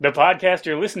The podcast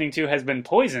you're listening to has been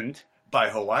poisoned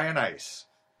by Hawaiian Ice.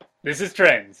 This is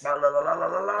Trends. La, la, la, la,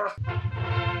 la, la.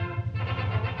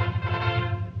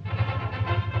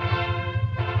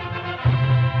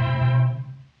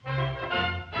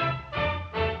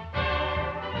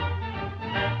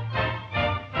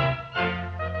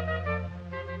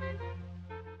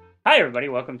 Hi, everybody.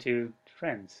 Welcome to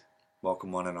Trends.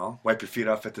 Welcome, one and all. Wipe your feet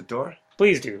off at the door.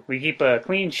 Please do. We keep a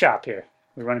clean shop here.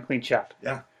 We run a clean shop.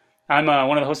 Yeah. I'm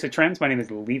one of the hosts of Trends. My name is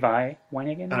Levi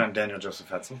Weinigan. And I'm Daniel Joseph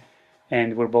Hetzel.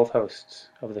 And we're both hosts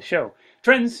of the show.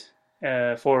 Trends,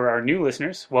 for our new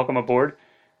listeners, welcome aboard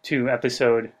to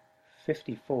episode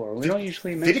 54. We don't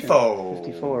usually mention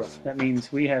 54. That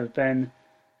means we have been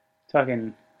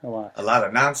talking a lot. A lot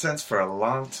of nonsense for a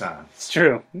long time. It's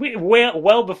true.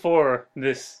 Well before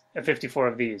this 54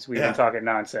 of these, we've been talking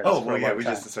nonsense. Oh, well, yeah, we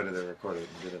just decided to record it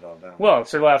and get it all down. Well,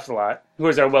 Sir Laughs-A-Lot, who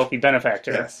is our wealthy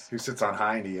benefactor. Yes, who sits on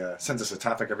high and he sends us a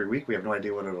topic every week. We have no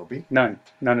idea what it'll be. None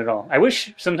at all. I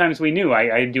wish sometimes we knew.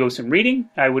 I do some reading.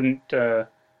 I wouldn't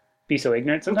be so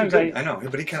ignorant. Sometimes I know,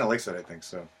 but he kind of likes it, I think,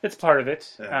 so. It's part of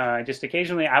it. Yeah. Just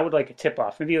occasionally, I would like a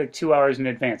tip-off. Maybe like 2 hours in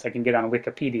advance, I can get on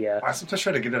Wikipedia. I sometimes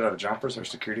try to get it out of Jumpers, our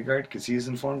security guard, because he is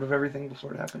informed of everything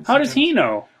before it happens. How does he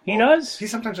know? He does? He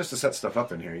sometimes has to set stuff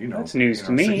up in here, you know. That's news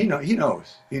to me. So he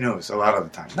knows. He knows a lot of the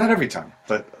time. Not every time,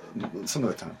 but some of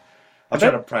the time. I'll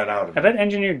try to pry it out of him. I bet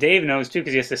Engineer Dave knows, too,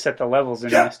 because he has to set the levels.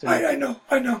 And I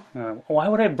know. Why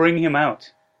would I bring him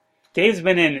out? Dave's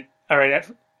been in... All right,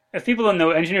 if people don't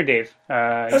know, Engineer Dave...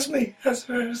 That's me.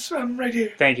 I'm right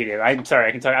here. Thank you, Dave. I'm sorry,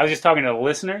 I can talk. I was just talking to the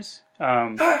listeners.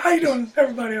 How you doing,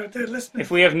 everybody out there listening?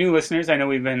 If we have new listeners, I know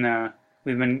we've been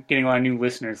getting a lot of new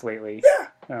listeners lately. Yeah.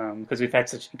 Because we've had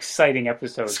such exciting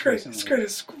episodes. It's great. Recently. It's great.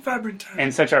 It's a vibrant time.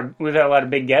 And we've had a lot of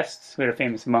big guests. We had a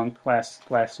famous monk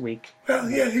last week. Well,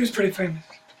 yeah, he was pretty famous.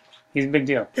 He's a big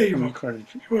deal. Yeah, you're welcome.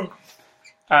 You're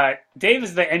welcome. Dave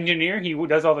is the engineer. He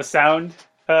does all the sound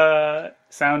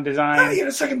design. You're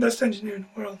the second best engineer in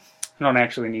the world. I don't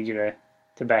actually need you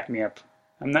to back me up.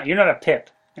 You're not a Pip,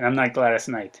 and I'm not Gladys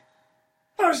Knight.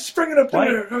 I was just bringing up the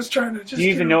mirror. I was trying to just... Do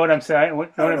you even know what I'm saying?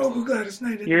 I don't know who Gladys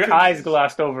Knight is. Your eyes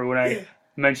glossed over when I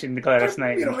mentioned the Gladys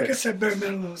Knight. Like I said, Barry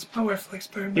Manilow's. My wife likes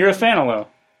Barry Manilow. You're a fan of Lowe.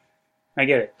 I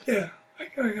get it. Yeah.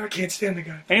 I can't stand the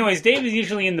guy. Anyways, Dave is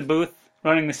usually in the booth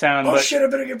running the sound. Oh, shit, I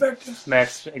better get back to this.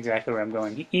 That's exactly where I'm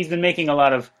going. He's been making a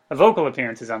lot of vocal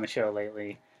appearances on the show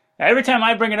lately. Every time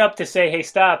I bring it up to say, hey,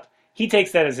 stop, he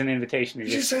takes that as an invitation to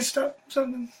Did you say stop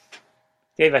something?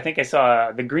 Dave, I think I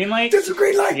saw the green light. There's a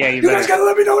green light? Yeah, you guys gotta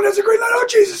let me know when there's a green light. Oh,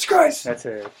 Jesus Christ. That's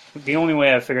the only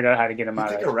way I've figured out how to get him out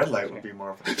of it. I think a red light would be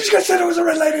more... You guys said there was a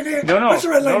red light in here. No. What's a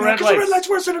red light? No red lights. Because a red light's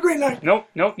worse than a green light. Nope.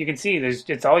 You can see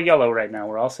it's all yellow right now.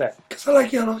 We're all set. Because I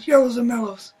like yellows. Yellows and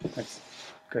mellows. That's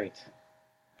great.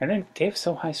 And then Dave's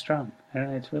so high strung.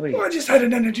 It's really... Well, I just had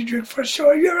an energy drink for a show.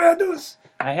 Have you ever had those?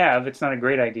 I have. It's not a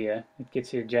great idea. It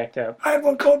gets you jacked up. I had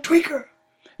one called Tweaker.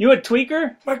 You had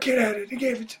Tweaker? My kid had it. He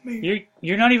gave it to me.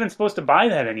 You're not even supposed to buy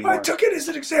that anymore. I took it as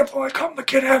an example. I caught my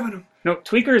kid having them. No,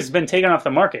 Tweaker has been taken off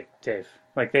the market, Dave.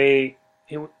 Like it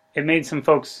made some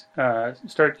folks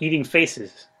start eating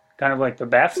faces, kind of like the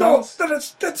bath salts. No,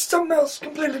 that's something else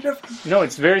completely different. No,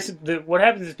 it's what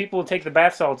happens is people will take the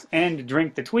bath salts and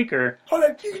drink the Tweaker. Oh,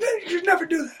 you should never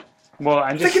do that. Well,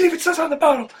 I think it even says on the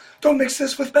bottle, don't mix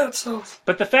this with bath salts.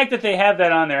 But the fact that they have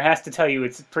that on there has to tell you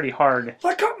it's pretty hard.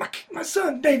 Well, I got my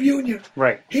son, Dave Jr.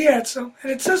 Right. He had some,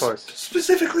 and it says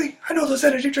specifically, I know those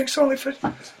energy drinks are only for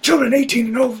children 18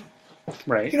 and over.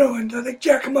 Right. And they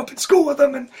jack them up in school with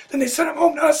them, and then they send them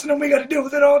home to us, and then we got to deal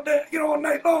with it all day, all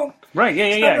night long. Right,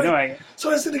 yeah. So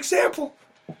as an example,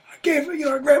 I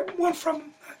grabbed one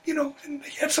from him, and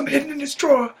he had some hidden in his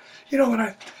drawer,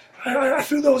 and I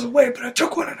threw those away, but I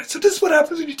took one and I said, this is what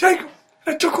happens when you take them.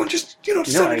 And I took one just, to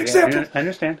set an example. I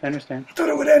understand. I thought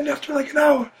it would end after like an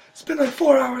hour. It's been like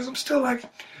 4 hours. I'm still like...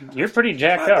 You're pretty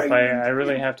jacked up, I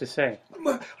really have to say.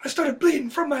 I started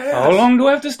bleeding from my ass. How long do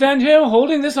I have to stand here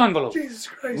holding this envelope? Jesus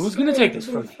Christ. Who's going to take this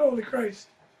from me? Holy Christ.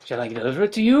 Shall I deliver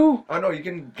it to you? Oh, no, you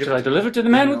can... Shall I deliver it to the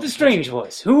man with the strange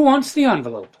voice? Who wants the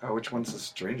envelope? Oh, which one's the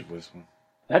strange voice one?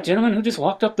 That gentleman who just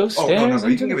walked up those stairs. No,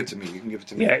 you can give it to me. You can give it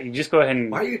to me. Yeah, you just go ahead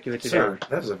and give it to Sir, Dave.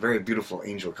 that is a very beautiful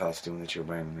angel costume that you're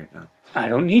wearing right now. I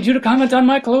don't need you to comment on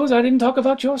my clothes. I didn't talk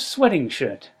about your sweating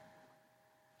shirt.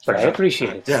 But I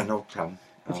appreciate it. Yeah, no problem.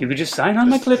 If you could just sign on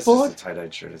my clipboard. This is a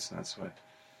tie-dyed shirt. It's not sweat.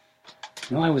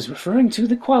 No, I was referring to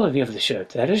the quality of the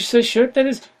shirt. That is a shirt that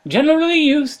is generally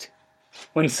used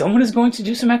when someone is going to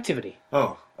do some activity.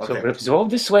 Oh, okay. So to absorb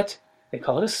the sweat, they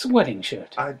call it a sweating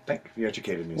shirt. I think you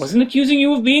educated me. Wasn't accusing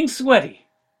you of being sweaty.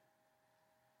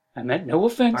 I meant no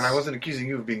offense. And I wasn't accusing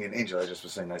you of being an angel. I just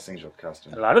was saying nice angel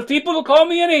costume. A lot of people will call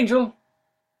me an angel.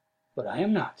 but I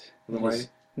am not. Then It why- is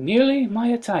merely my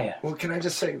attire. Well, can I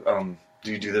just say,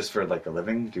 do you do this for like a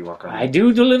living? Do you walk around? I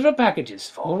do deliver packages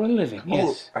for a living,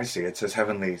 yes. Oh, I see. It says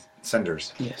Heavenly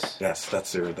Senders. Yes. Yes,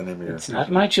 that's the name of your... It's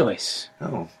not my choice.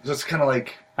 Oh, so it's kind of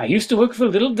like... I used to work for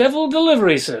Little Devil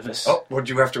Delivery Service. Oh, what'd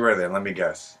you have to wear then? Let me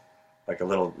guess. Like a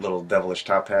little devilish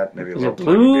top hat, maybe a It was a little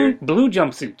pointy beard. blue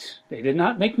jumpsuit. They did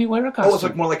not make me wear a Oh, costume. it's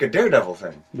like more like a Daredevil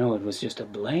thing. No, it was just a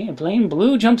plain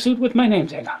blue jumpsuit with my name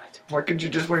tag on it. Why couldn't you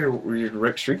just wear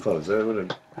your street clothes? That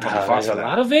would have There's a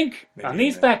lot of ink on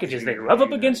these packages. They rub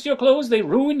up against your clothes. They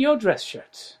ruin your dress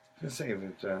shirts. Say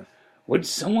that. Would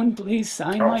someone please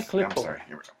sign my I'm clipboard? sorry.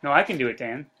 Here we go. No, I can do it,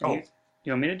 Dan. Oh.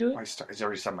 You want me to do it? It's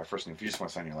already said my first name. If you just want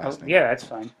to sign your Oh, last name. yeah, that's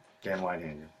fine. Dan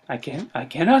Whitehanger. I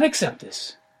cannot accept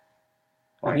this.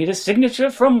 I Why? need a signature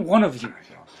from one of you, There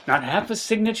you go. not half a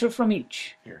signature from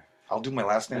each. Here, I'll do my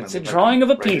last name. That's and a drawing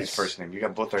of a write his penis. First name. You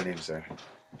got both our names there.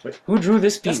 Who drew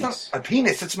this That's penis? not a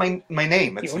penis. It's my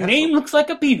name. Your name looks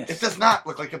like a penis. It does not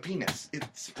look like a penis.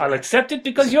 It's. I'll accept it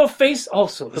because your face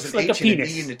also There's looks an like a H and a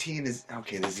penis. D and a T and is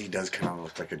okay. The Z does kind of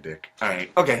look like a dick. All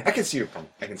right. Okay, I can see your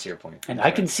point. And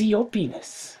I can see your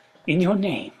penis in your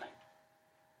name.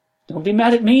 Don't be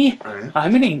mad at me. Alright.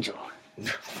 I'm an angel.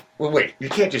 Well, wait. You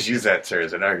can't just use that, sir,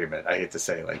 as an argument. I hate to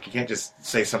say, like, you can't just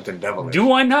say something devilish.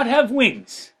 Do I not have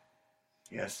wings?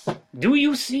 Yes. Do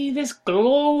you see this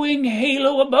glowing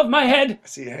halo above my head? I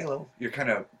see a halo. You're kind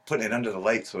of putting it under the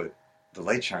light so the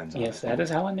light shines on Yes, it. that is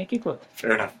how I make it glow.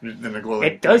 Fair enough. Then the glow.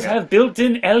 It does have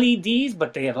built-in LEDs,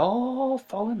 but they have all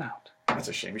fallen out. That's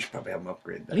a shame. You should probably have them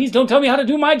upgrade that. Please don't tell me how to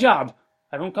do my job.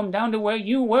 I don't come down to where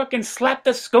you work and slap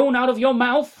the scone out of your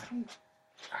mouth.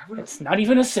 It's not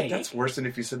even a saying. That's worse than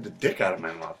if you said the dick out of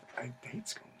my mouth. I hate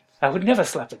scones. I would never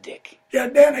slap a dick. Yeah,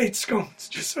 Dan hates scones,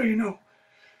 just so you know.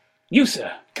 You,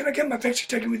 sir. Can I get my picture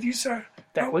taken with you, sir?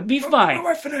 That would be My fine.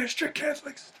 wife and I are strict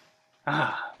Catholics.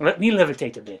 Ah, let me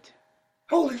levitate a bit.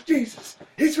 Holy Jesus.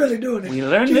 He's really doing it. We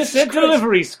learned Jesus this at Christ.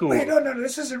 delivery school. Wait, no,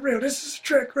 this isn't real. This is a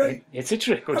trick, right? It's a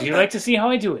trick. Would you like to see how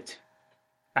I do it?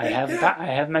 I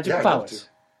have magic Yeah, I'd love powers.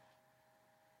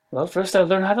 Well, first I'll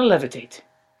learn how to levitate.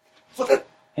 Well, that,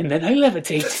 And then I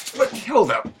levitate. that's what.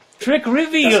 Hold up. Trick That's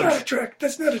revealed. not a trick.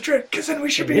 That's not a trick. Because then we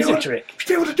should It be is a able to, trick. we should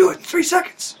be able to do it in 3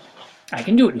 seconds. I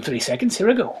can do it in 3 seconds. Here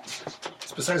I go.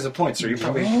 It's besides the point, sir. You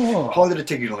probably. Oh. How long did it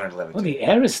take you to learn to levitate? Well, the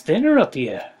air is thinner up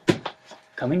here.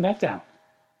 Coming back down.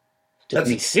 Took That's-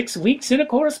 me 6 weeks in a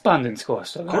correspondence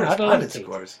course to learn how to Correspondence levitate.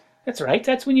 course. That's right.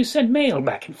 That's when you send mail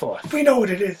back and forth. We know what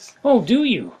it is. Oh, do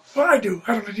you? Well, I do.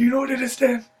 I don't know. Do you know what it is,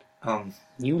 Dan?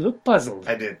 You look puzzled.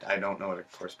 I did. I don't know what a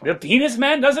The correspondence. penis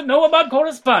man doesn't know about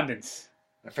correspondence.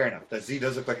 Fair enough. The Z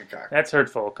does look like a cock. That's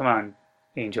hurtful. Come on,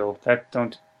 Angel.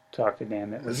 Don't talk to Dan.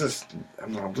 That was... This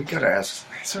is. We gotta ask.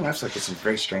 Sir Life's like it's some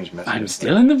very strange messages. I'm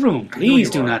still in the room. Please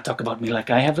you do are. not talk about me like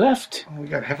I have left. We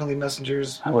got heavenly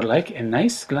messengers. I would like a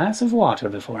nice glass of water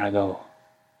before I go.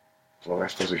 Well, I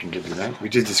suppose we can give you that. We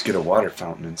did just get a water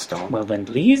fountain installed. Well, then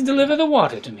please deliver the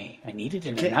water to me. I need it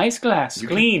in a Okay. nice glass. You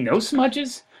Clean, no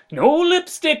smudges, no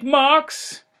lipstick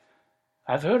marks.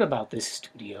 I've heard about this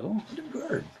studio,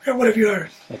 Good. Yeah, what have you heard?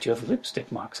 that you have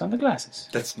lipstick marks on the glasses.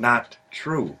 That's not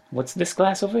true. What's this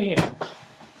glass over here?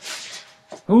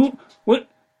 Who? What?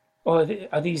 Or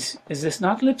are these? Is this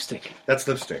not lipstick? That's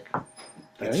lipstick. That's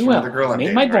Very from well. the girl I'm Made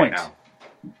dating my right point. now.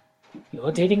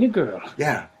 You're dating a girl.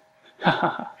 Yeah.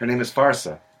 Her name is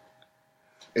Farsa.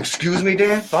 Excuse me,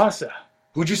 Dan? Farsa.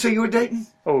 Who'd you say you were dating?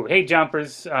 Oh, hey,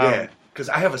 jumpers. Yeah, because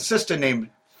I have a sister named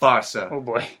Farsa. Oh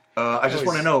boy. I just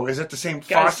want to know, is it the same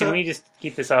Guys, Farsa? can we just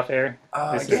keep this off air?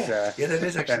 Yeah, This that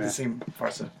is actually kinda- the same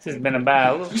Farsa. This has been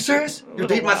about. You serious? You're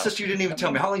dating my sister? You didn't even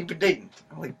tell me. How long you been dating?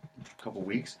 Only a couple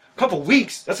weeks. Couple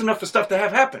weeks? That's enough for stuff to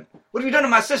have happen. What have you done to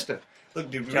my sister? Look,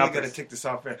 dude, we really Jumpers. gotta take this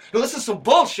off air. No, this is some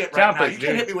bullshit right now. Jumpers, You dude.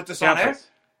 can't hit me with this on air.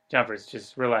 Jumpers,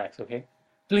 just relax, okay?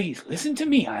 Please, listen to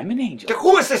me. I'm an angel.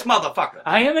 Who is this motherfucker?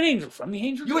 I am an angel from the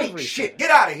Angel You ain't Delivery shit. Service.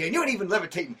 Get out of here. You ain't even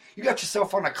levitating. You got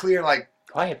yourself on a clear, like,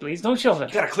 Quiet, please. Don't show them.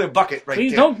 you got a clear bucket right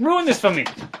Please there. don't ruin this for me.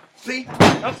 See?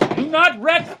 No, do not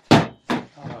wreck.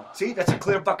 See? That's a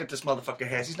clear bucket this motherfucker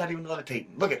has. He's not even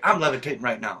levitating. Look I'm levitating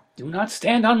right now. Do not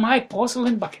stand on my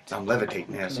porcelain bucket. I'm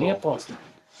levitating, Mere asshole. porcelain.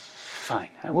 Fine,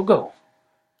 I will go.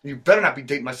 You better not be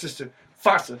dating my sister,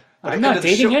 Farsa. By the I'm end not of the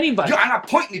dating show- anybody. I'm not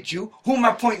pointing at you. Who am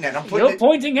I pointing at? I'm pointing You're at...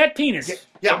 pointing at penis.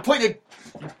 Yeah, I'm pointing at...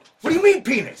 What do you mean,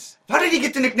 penis? How did he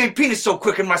get the nickname penis so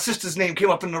quick and my sister's name came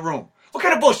up in the room? What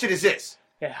kind of bullshit is this?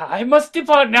 Yeah, I must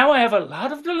depart now. I have a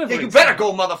lot of deliveries. Yeah, you better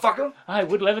go, motherfucker. I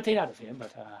would levitate out of here,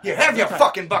 but... You have your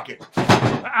fucking bucket.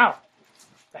 Ow.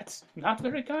 That's not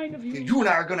very kind of you. You and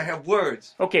I are going to have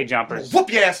words. Okay, I'm Jumpers. gonna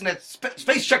whoop your ass in that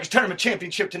Space Checkers Tournament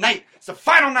Championship tonight. It's the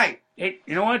final night. Hey,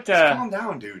 you know what? Just calm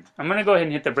down, dude. I'm going to go ahead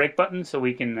and hit the break button so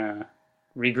we can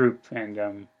regroup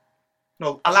and...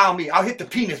 No, allow me. I'll hit the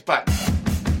penis button.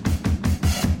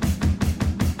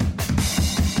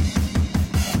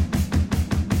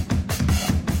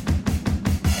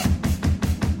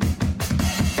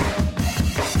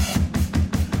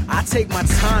 I take my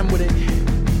time with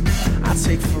it. I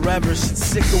take forever. Shit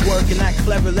sick of working that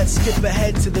clever. Let's skip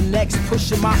ahead to the next,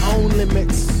 pushing my own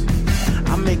limits.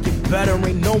 I make it better.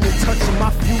 Ain't no one touching my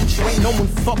future. Ain't no one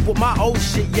fuck with my old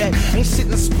shit yet. Ain't shit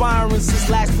inspiring since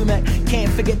last we met.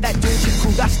 Can't forget that dude you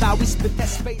crew. That's how we spit that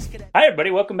space cadet. Hi,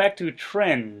 everybody. Welcome back to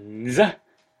Trends.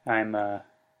 I'm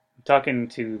talking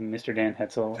to Mr. Dan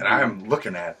Hetzel. And I'm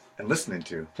looking at and listening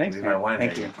to. Thanks, Leave man. my wine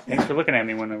Thank you. hanging. Thanks for looking at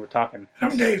me when we were talking.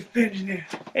 I'm Dave, the engineer.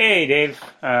 Hey, Dave.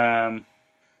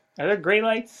 Are there gray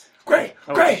lights? Gray,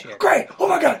 Oh, gray, shit. gray. Oh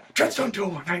my God. Treadstone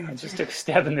 201. Hang on. I just took a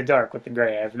stab in the dark with the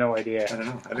gray. I have no idea. I don't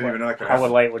know. I didn't even know I could how a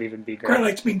have. light would even be Gray gray.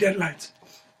 lights mean dead lights.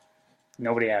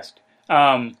 Nobody asked.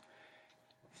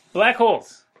 Black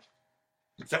holes.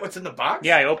 Is that what's in the box?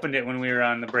 Yeah, I opened it when we were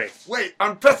on the break. Wait,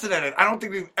 unprecedented. I don't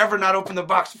think we've ever not opened the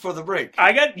box before the break.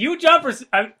 I got you Jumpers.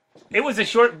 It was a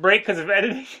short break because of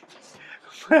editing.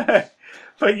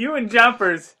 But you and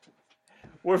Jumpers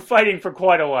were fighting for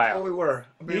quite a Oh, while. we were.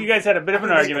 I mean, You guys had a bit of an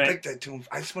argument. I that to him.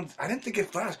 I didn't think it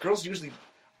flashed. Girls usually,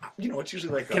 it's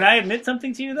usually like. Can I admit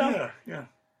something to you, though? Yeah.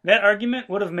 That argument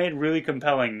would have made really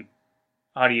compelling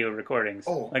audio recordings.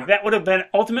 Oh, that would have been,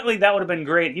 ultimately, that would have been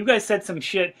great. You guys said some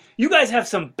shit. You guys have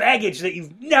some baggage that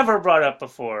you've never brought up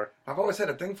before. I've always had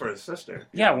a thing for his sister.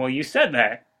 Yeah, well, you said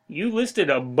that. You listed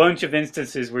a bunch of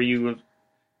instances where you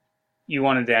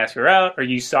wanted to ask her out, or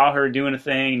you saw her doing a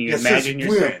thing, and you imagine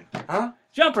yourself. Huh?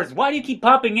 Jumpers, why do you keep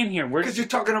popping in here? Because you're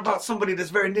talking about somebody that's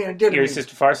very near and dear to Your me.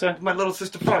 sister Farsa? My little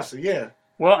sister Farsa, yeah.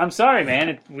 Well, I'm sorry,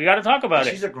 man. We got to talk about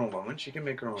She's it. a grown woman. She can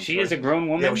make her own She choices. is a grown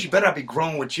woman? Yeah, well, she better not be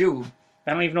grown with you.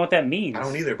 I don't even know what that means. I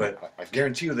don't either, but I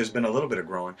guarantee you there's been a little bit of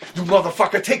growing. You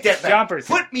motherfucker, take that back. Jumpers.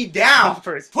 Put me down.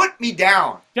 Jumpers. Put me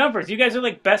down. Jumpers, you guys are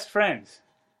like best friends.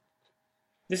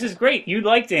 This is great. You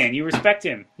like Dan. You respect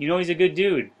him. You know he's a good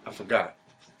dude. I forgot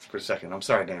for a second. I'm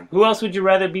sorry, Dan. Who else would you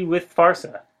rather be with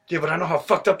Farsa? Yeah, but I know how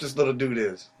fucked up this little dude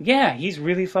is. Yeah, he's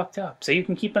really fucked up. So you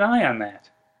can keep an eye on that.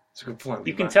 It's a good point.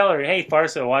 You can tell her, hey,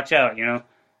 Farsa, watch out.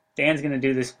 Dan's going to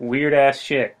do this weird-ass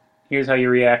shit. Here's how you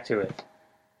react to it.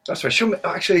 That's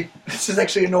right. This is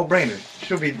actually a no-brainer.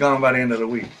 She'll be gone by the end of the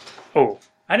week. Oh,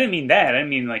 I didn't mean that. I didn't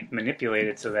mean, manipulate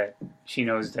it so that she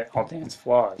knows that all Dan's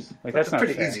flaws. That's not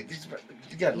pretty fair. easy.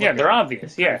 You gotta look Yeah, at they're it.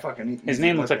 obvious. Yeah. Fucking easy His to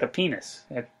name look looks like a at. penis.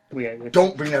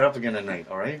 Don't bring that up again tonight,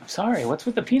 all right? I'm sorry. What's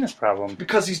with the penis problem?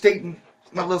 Because he's dating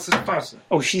my little sister Farsa.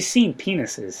 Oh, she's seen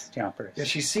penises, Jumpers. Yeah,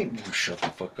 she's seen. You shut the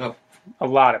fuck up. A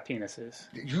lot of penises.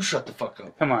 You shut the fuck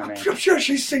up. Come on, man. I'm sure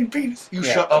she's seen penis. You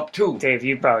Yeah. shut up too. Dave,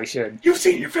 you probably should. You've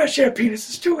seen your fair share of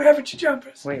penises too, haven't you,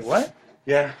 Jumpers? Wait, what?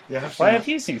 Yeah. I've seen Why it. have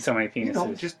you seen so many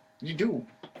penises? You do.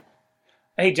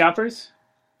 Hey, Jumpers.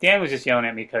 Dan was just yelling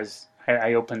at me because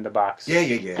I opened the box.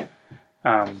 Yeah.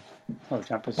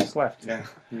 Jumpers just left. Yeah.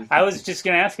 I was just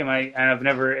gonna ask him.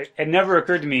 It never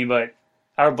occurred to me, but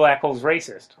are black holes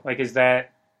racist?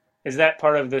 Is that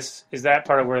part of this? Is that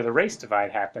part of where the race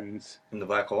divide happens? In the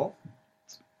black hole?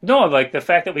 No, the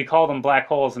fact that we call them black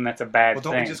holes and that's a bad Well,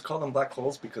 don't thing. we just call them black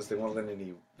holes because they won't let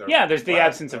any... Yeah, there's the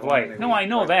absence of light. No, I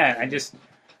know that.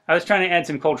 I was trying to add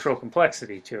some cultural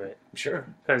complexity to it Sure.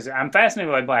 because I'm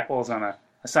fascinated by black holes on a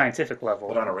scientific level.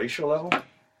 But on a racial level?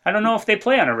 I don't know if they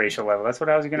play on a racial level. That's what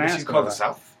I was going to ask. You call about. the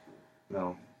South?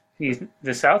 No.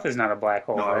 The South is not a black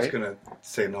hole, No, right? I was going to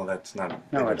say, no, that's not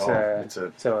No, it it's at all. a- It's a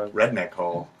it's a redneck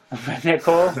hole. redneck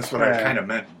hole. That's what I kind of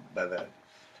meant by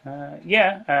that.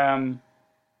 Yeah.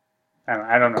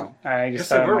 I don't know. I just Guess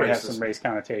they thought it were might have racist. some race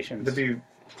connotations. Would there be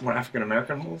more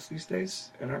African-American holes these days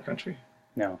in our country?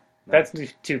 No, that's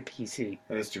too PC.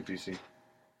 That is too PC.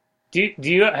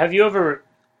 Have you ever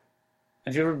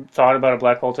thought about a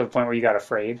black hole to the point where you got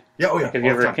afraid? Yeah, oh yeah. Have you all the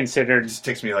ever time. considered It just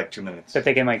takes me like 2 minutes. that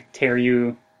they can tear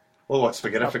you? Well, what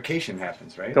spaghettification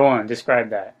happens, right? Go on, describe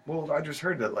that. Well, I just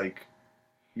heard that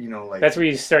That's where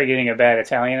you start getting a bad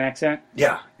Italian accent.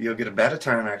 yeah, you'll get a bad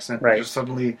Italian accent. Right. Just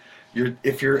suddenly,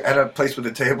 if you're at a place with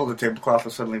a table, the tablecloth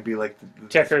will suddenly be like the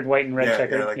Checkered, white and red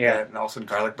checkered. Yeah, like that, and all of a sudden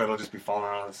garlic bread will just be falling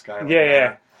out of the sky.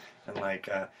 Yeah.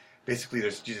 And basically, you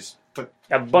just put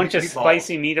A bunch of meatballs,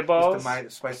 spicy meatballs just the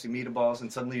spicy meatballs,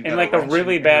 and suddenly you and got a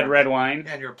really bad red Yeah, wine.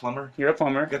 and you're a plumber. You're a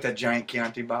plumber. You got that giant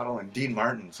Chianti bottle, and Dean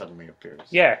Martin suddenly appears.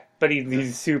 Yeah, but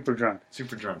he's super drunk.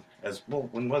 Super drunk. As well,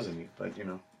 when wasn't he? But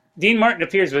Dean Martin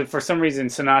appears, but for some reason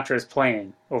Sinatra is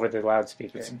playing over the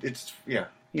loudspeaker. Yeah.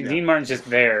 Dean Martin's just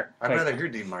there. I'd rather hear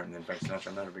Dean Martin than Frank Sinatra.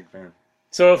 I'm not a big fan.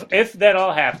 So if that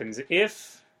all happens,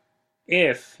 if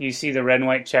you see the red and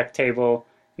white check table,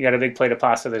 you got a big plate of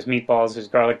pasta, there's meatballs, there's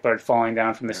garlic bread falling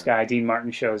down from the sky, Dean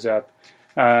Martin shows up,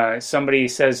 somebody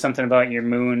says something about the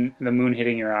moon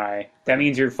hitting your eye, that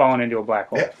means you're falling into a black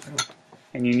hole. Yeah.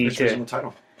 And you need original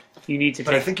title. You need to.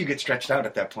 But I think you get stretched out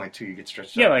at that point too. You get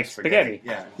stretched out. Yeah, like spaghetti.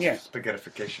 Yeah. Yeah.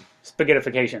 Spaghettification.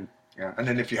 Spaghettification. Yeah, and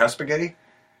then if you have spaghetti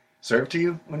served to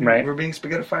you when we're being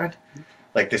spaghettified,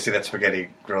 like they say that spaghetti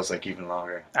grows like even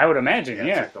longer. I would imagine. Yeah.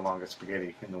 It's like the longest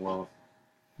spaghetti in the world.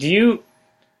 Do you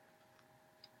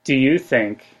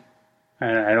think?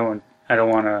 I don't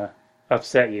want to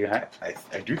upset you.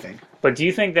 I do think. But do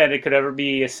you think that it could ever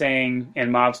be a saying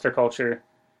in mobster culture,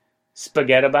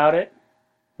 spaghetti about it?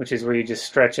 Which is where you just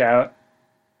stretch out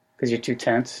because you're too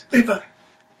tense. Levi,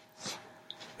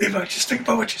 just think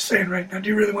about what you're saying right now. Do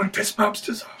you really want to piss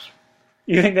mobsters off?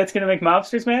 You think that's going to make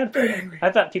mobsters mad? Very angry.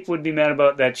 I thought people would be mad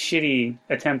about that shitty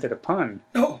attempt at a pun.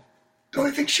 No. The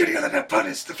only thing shittier than that pun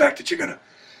is the fact that you're going to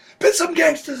piss some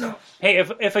gangsters off. Hey,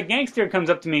 if a gangster comes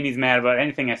up to me and he's mad about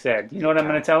anything I said, you know what I'm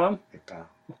going to tell him? Hey, pal.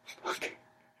 Okay.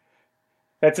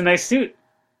 That's a nice suit.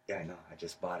 Yeah, I know. I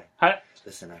just bought it.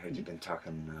 Listen, I heard you've been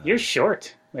talking... You're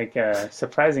short. Like,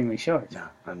 surprisingly short. No,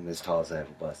 I'm as tall as I ever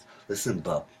was. Listen,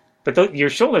 bub. But your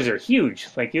shoulders are huge.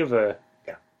 Like, you have a...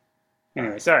 Yeah.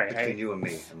 Anyway, sorry. Between you and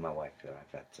me and my wife,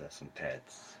 I've got some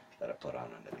pads that I put on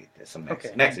underneath there. Some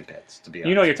maxi pads, to be honest.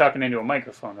 You know you're talking into a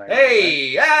microphone right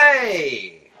Hey! now. Right?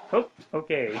 Hey! Oh,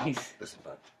 okay. Listen,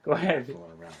 bud. Go ahead.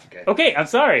 Around, okay? Okay, I'm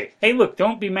sorry. Hey, look,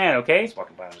 don't be mad, okay? I was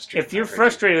walking by on the street. If you're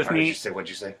frustrated with me... What'd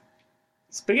you say?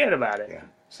 Spaghetti about it. Yeah.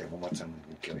 Say one more time, I'm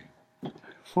going to kill you.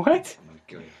 What? I'm going to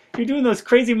kill you. You're doing those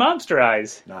crazy mobster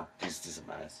eyes. No, these are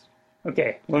my eyes.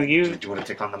 Okay, well Do you want to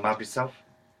take on the mob yourself?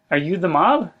 Are you the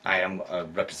mob? I am a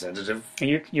representative.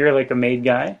 You're like a made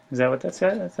guy? Is that what that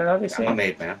said? Is that how they say I'm a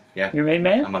made man, yeah. You're a made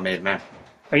man? I'm a made man.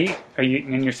 Are you,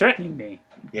 and you're threatening me?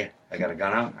 Yeah, I got a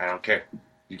gun out. I don't care.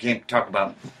 You can't talk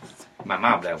about my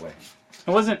mob that way.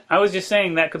 I was just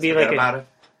saying that could be Forget like about it.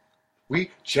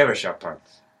 We cherish our puns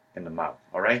in the mob,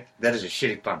 alright? That is a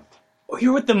shitty pun. Oh,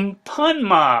 you're with the pun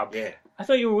mob. Yeah. I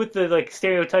thought you were with the, like,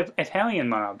 stereotype Italian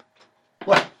mob.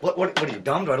 What are you,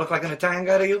 dumb? Do I look like an Italian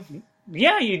guy to you?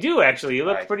 Yeah, you do, actually. You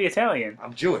look pretty Italian.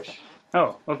 I'm Jewish.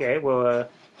 Oh, okay. Well,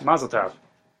 Mazel tov.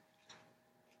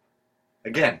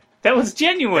 Again. That was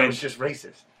genuine. That was just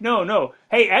racist. No.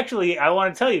 Hey, actually, I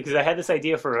want to tell you, because I had this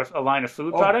idea for a line of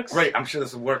food products. Great. I'm sure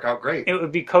this will work out great. It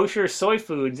would be kosher soy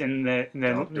foods, and the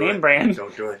name brand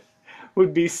Don't do it.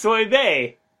 would be Soy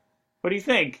Bay. What do you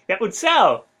think? That would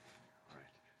sell.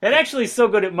 That actually is so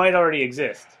good it might already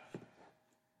exist.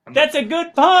 That's a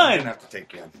good pun! I'm going to have to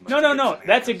take you on. No.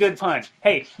 That's a good pun.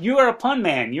 Hey, you are a pun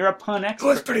man. You're a pun expert. It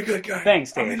was pretty good, guy.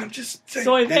 Thanks, Dave. I mean, I'm just saying.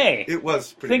 Soy Bay. It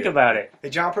was pretty good. Think about it. Hey,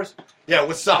 Jumpers? Yeah,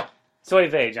 what's up? Soy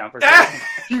Bay, Jumper.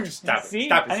 You stop it. See?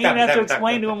 Stop it. I didn't even have to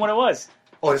explain to him what it was.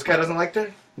 Oh, this guy doesn't like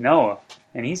that? No.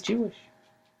 And he's Jewish.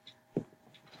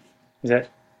 Is that...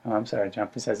 Oh, I'm sorry.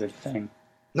 Jumper says a thing.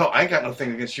 No, I ain't got no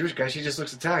thing against Jewish guys. He just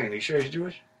looks Italian. Are you sure he's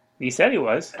Jewish? He said he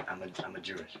was. I'm a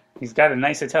Jewish. He's got a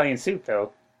nice Italian suit,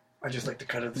 though. I just like the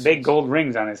cut of the Big suits. gold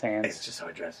rings on his hands. It's just how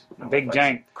I dress. Big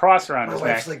giant cross around My his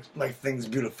wife's neck. like things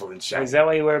beautiful and shiny. Is that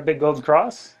why you wear a big gold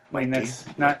cross? I mean, Might be.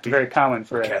 that's not very common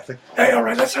for a Catholic. Hey, all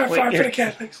right, let's high Wait, five for you're- the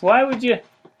Catholics. Why would you?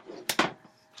 That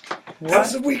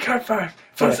was What? a weak high five.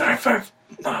 If it was a high five,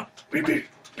 Mom, we'd be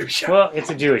shot. Well, it's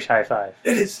a Jewish high five.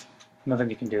 It is. Nothing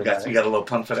you can do You about got it. a little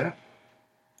pun for that?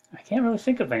 I can't really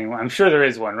think of anyone. I'm sure there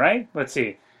is one, right? Let's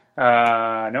see.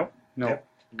 Nope. Yep.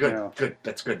 Good. No. Good.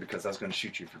 That's good because I was going to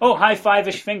shoot you. For Oh, High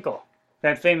Five-ish Finkel.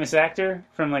 That famous actor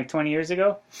from like 20 years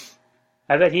ago.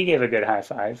 I bet he gave a good high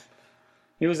five.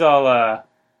 He was all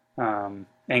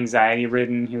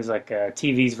anxiety-ridden. He was like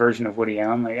TV's version of Woody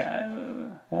Allen. Like,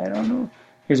 I don't know.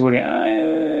 Here's Woody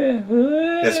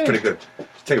Allen. That's pretty good.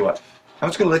 Tell you what. I'm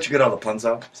just going to let you get all the puns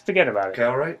out. Just forget about it. Okay,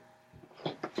 all right?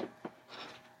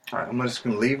 All right, I'm just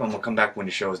going to leave. I'm going to come back when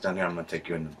the show is done here. I'm going to take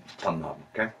you in the pun mob,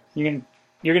 okay?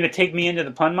 You're gonna take me into the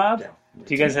pun mob? Yeah.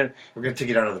 Do you guys have... We're going to take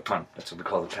it out of the pun. That's what we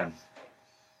call the pen.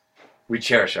 We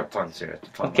cherish our puns here at the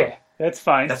pun Okay, mob. that's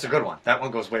fine. That's a good one. That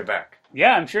one goes way back.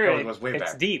 Yeah, I'm sure That one goes way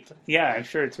it's back. deep. Yeah, I'm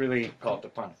sure it's really... Call it the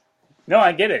pun. No,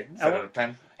 I get it. Instead of the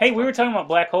pen. Hey, we were talking about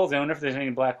black holes. I wonder if there's any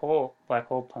black hole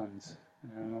puns.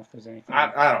 I don't know if there's anything.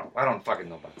 I don't fucking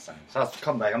know about the sound. So I'll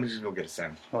come back. I'm just going to go get a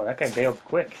sound. Oh, that guy bailed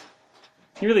quick.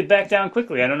 He really backed down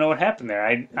quickly. I don't know what happened there.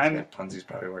 I'm Puns he's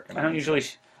probably working I on. don't usually...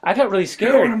 I got really You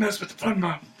don't want to scared. mess with the pun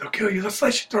mom. They'll kill you. Let's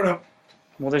slice your throat up.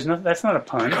 Well, there's no... That's not a I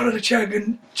pun. call it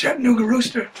a Chattanooga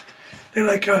rooster. They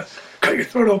like cut your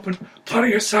throat open, pull out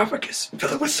your esophagus,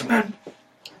 fill it with cement,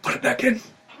 put it back in.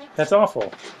 That's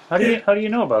awful. How do you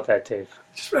know about that, Dave?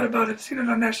 Just read about it, seen it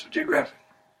on National Geographic.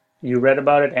 You read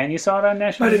about it and you saw it on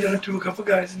National Might have done it to a couple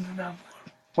guys in the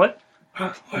What?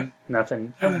 What?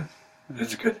 Nothing.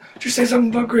 That's good. Did you say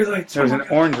something about gray lights? There was an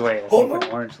orange light. An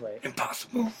orange light.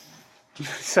 Impossible.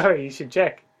 Sorry, you should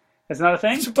check. That's not a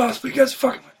thing? It's impossible. You guys are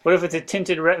fucking with me. What if it's a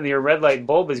tinted your red light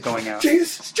bulb is going out?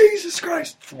 Jesus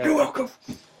Christ. Yeah. You're welcome.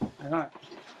 I don't.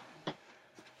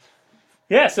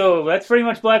 Yeah, so that's pretty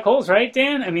much black holes, right,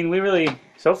 Dan? I mean, we've really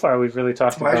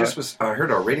talked about... I heard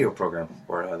our radio program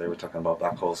where they were talking about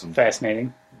black holes. And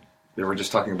fascinating. They were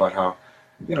just talking about how,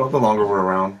 the longer we're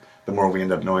around, the more we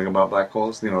end up knowing about black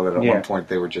holes. That at one point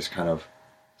they were just kind of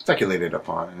speculated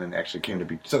upon, and then actually came to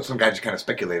be... So some guy just kind of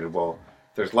speculated, well,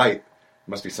 there's light, there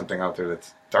must be something out there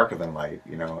that's darker than light,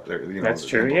 That's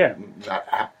true, yeah.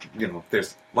 If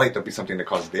there's light, there'll be something that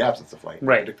causes the absence of light.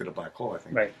 Right. Predicted a black hole, I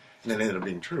think. Right. And it ended up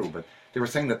being true, but they were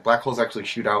saying that black holes actually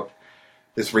shoot out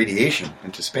this radiation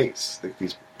into space,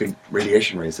 these big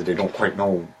radiation rays that they don't quite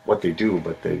know what they do,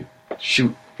 but they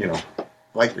shoot,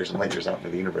 light years and light years out into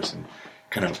the universe and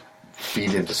kind of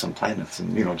feed into some planets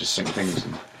and, just some things.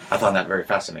 And I found that very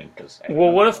fascinating.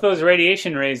 Well, what if those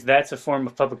radiation rays, that's a form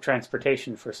of public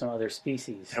transportation for some other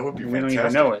species? That would be we fantastic. don't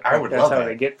even know it. I would that's love that. That's how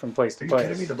they get from place to place. Are you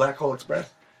kidding me? The Black Hole Express?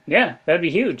 Yeah, that'd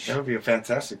be huge. That would be a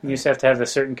fantastic thing. You just have to have a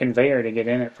certain conveyor to get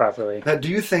in it properly. Now, do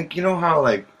you think,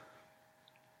 how,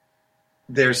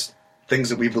 there's things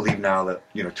that we believe now that,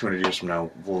 200 years from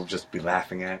now, we'll just be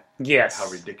laughing at? Yes. How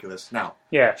ridiculous. Now.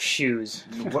 Yeah, shoes.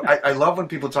 I love when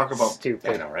people talk about...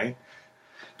 Stupid. I know, right?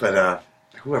 But,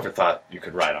 whoever thought you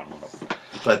could ride on one?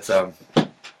 But,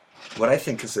 what I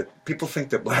think is that people think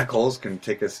that black holes can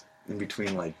take us in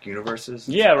between, universes.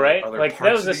 Yeah, right?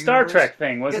 That was a Star Trek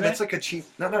thing, wasn't it? Yeah, that's like a cheap...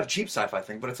 Not a cheap sci-fi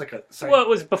thing, but it's like a... Well, it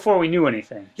was before we knew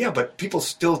anything. Yeah, but people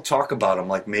still talk about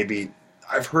them maybe...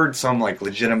 I've heard some,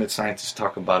 legitimate scientists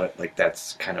talk about it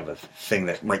that's kind of a thing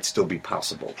that might still be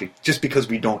possible. Just because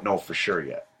we don't know for sure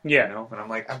yet. Yeah. And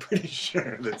I'm I'm pretty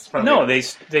sure that's probably... No, they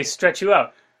stretch you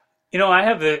out. I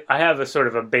have a sort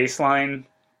of a baseline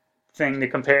thing to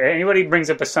compare. Anybody brings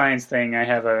up a science thing,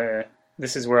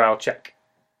 this is where I'll check.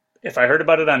 If I heard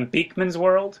about it on Beekman's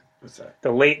World, what's that? The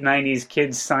late 90s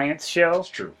kids science show, that's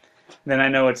true. Then I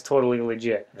know it's totally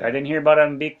legit. Yeah. I didn't hear about it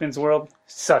on Beekman's World,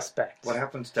 suspect. What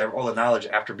happens to all the knowledge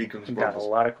after Beekman's World? Got a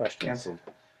lot of questions. Canceled.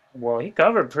 Well, he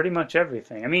covered pretty much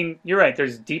everything. I mean, you're right,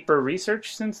 there's deeper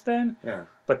research since then. Yeah.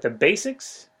 But the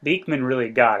basics, Beekman really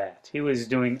got at. He was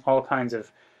doing all kinds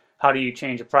of how do you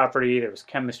change a property, there was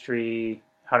chemistry,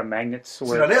 how do magnets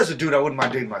work. So now there's a dude I wouldn't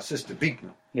mind dating, my sister,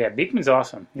 Beekman. Yeah, Beekman's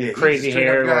awesome. Yeah, crazy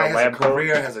hair, guy, has lab a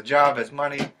career, has a job, has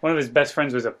money. One of his best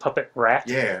friends was a puppet rat.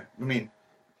 Yeah, I mean,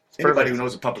 anybody who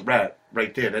knows a puppet rat,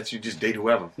 right there, that's you just date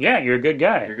whoever. Yeah, you're a good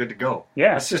guy. You're good to go.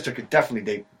 Yeah. My sister could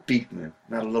definitely date Beekman,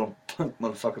 not a little punk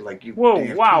motherfucker like you.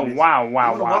 Whoa, wow. You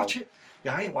watch it?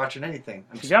 Yeah, I ain't watching anything.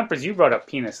 Jumpers, you brought up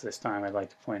penis this time, I'd like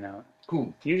to point out.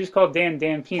 Cool. You just called Dan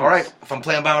penis. All right, if I'm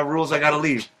playing by my rules, I gotta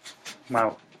leave.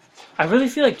 Wow. I really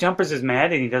feel like Jumpers is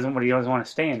mad and he doesn't want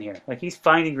to stay in here. He's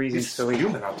finding reasons to leave. He's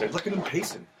fuming out there. Look at him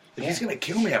pacing. He's going to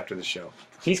kill me after the show.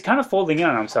 He's kind of folding in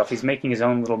on himself. He's making his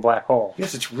own little black hole.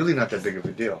 Yes, it's really not that big of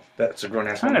a deal. That's a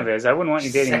grown-ass woman. Kind of is. I wouldn't want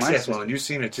you dating my sister. Woman. You've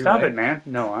seen it too, Stop right? it, man.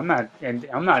 No, I'm not. And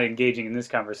I'm not engaging in this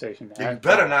conversation. Yeah, you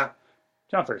better not.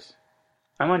 Jumpers,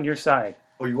 I'm on your side.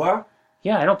 Oh, you are?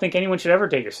 Yeah, I don't think anyone should ever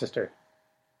date your sister.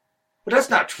 Well, that's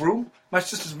not true. My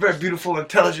sister's a very beautiful,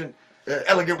 intelligent,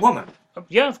 elegant woman.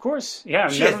 Yeah, of course. Yeah,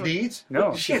 she has needs.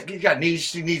 No, she got needs.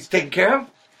 She needs taken care of.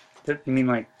 You mean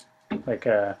like,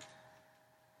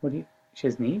 what do you? She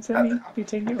has needs that need to be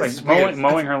taken care of? Like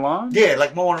mowing her lawn? Yeah,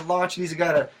 like mowing her lawn. She needs a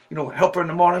guy to, help her in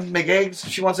the morning, make eggs.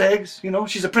 She wants eggs.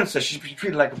 She's a princess. She's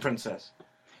treated like a princess.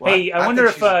 Well, hey, I wonder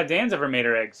if Dan's ever made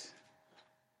her eggs.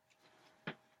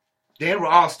 Dan, we're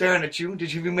all staring at you.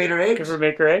 Did you ever made her eggs? Did you ever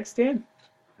make her eggs, Dan?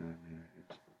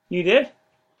 You did?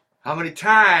 How many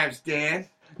times, Dan?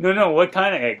 No. What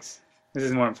kind of eggs? This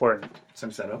is more important.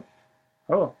 Sunny side up.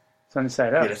 Oh, sunny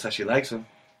side up. Yeah, that's how she likes them.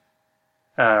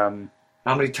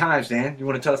 How many times, Dan? You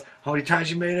want to tell us how many times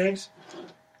you made eggs?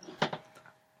 I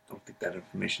don't think that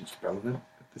information's relevant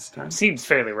at this time. Seems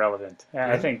fairly relevant.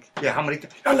 Yeah. I think. Yeah, how many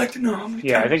times? I'd like to know how many times.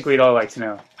 Yeah, I think we'd all like to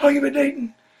know. How you been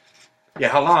dating? Yeah,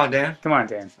 how long, Dan? Come on,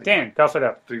 Dan. Dan, cough it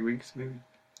up. 3 weeks, maybe?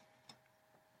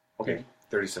 Okay,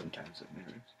 37 times at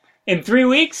marriage. In 3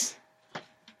 weeks?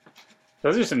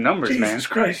 Those are some numbers, man. Jesus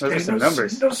Christ. Those are some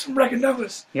numbers. Those are some record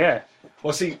numbers. Yeah.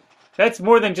 Well, see. That's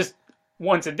more than just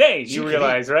once a day, you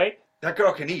realize, right? That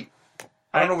girl can eat.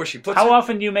 I don't know where she puts How it.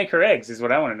 often do you make her eggs is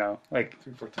what I want to know. Like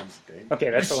 3-4 times a day. Okay,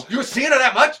 that's You were seeing her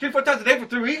that much? 3-4 times a day for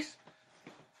 3 weeks?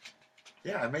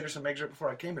 Yeah, I made her some eggs right before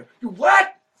I came here. You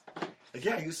what? Like,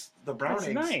 yeah, I used the brown That's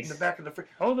eggs nice. in the back of the fridge.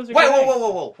 Oh, those are Wait, good eggs.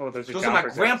 whoa. Oh, those are are my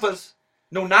Jomper's grandpa's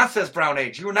no-nonsense brown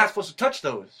eggs. You were not supposed to touch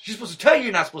those. She's supposed to tell you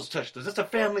you're not supposed to touch those. That's a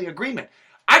family agreement.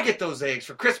 I get those eggs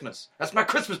for Christmas. That's my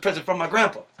Christmas present from my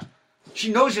grandpa.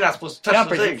 She knows you're not supposed to touch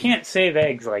Jumpers, those you eggs. can't save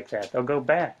eggs like that. They'll go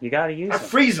bad. You gotta use I them.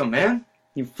 freeze them, man.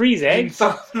 You freeze You eggs? throw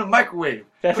them in the microwave.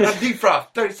 That's Put it on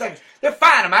defrost. 30 seconds. They're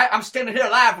fine. I'm standing here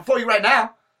alive before you right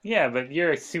now. Yeah, but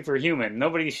you're a superhuman.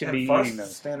 Nobody should be eating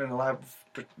those. Standing alive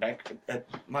back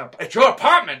at your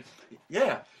apartment.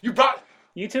 Yeah, you brought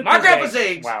You took my those grandpa's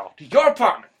eggs Wow. to your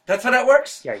apartment. That's how that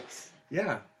works. Yikes.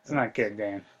 Yeah, It's not good,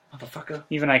 Dan. motherfucker.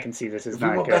 Even I can see this is If we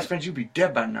not were good. best friends, you'd be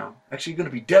dead by now. Actually, you're gonna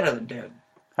be deader than dead.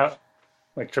 How?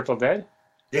 Like triple dead?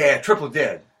 Yeah, triple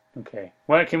dead. Okay.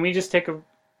 Well, can we just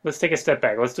let's take a step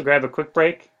back. Let's grab a quick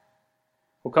break.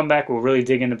 We'll come back. We'll really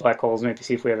dig into black holes. Maybe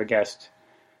see if we have a guest.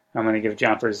 I'm going to give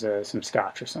Jumpers some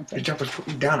scotch or something. Hey, Jumpers, put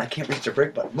me down. I can't reach the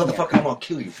break button. Motherfucker, I'm gonna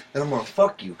kill you. Then I'm gonna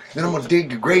fuck you. Then I'm gonna dig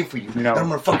your grave for you. No. Then I'm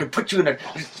gonna fucking put you in there.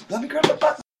 Let me grab the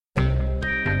button.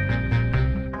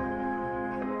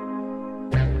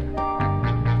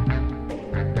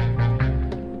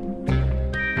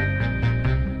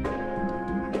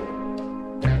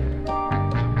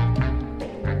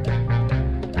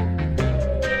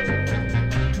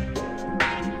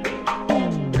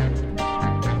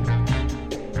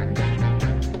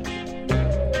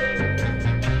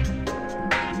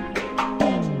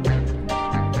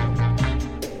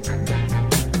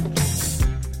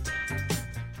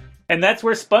 And that's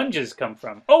where sponges come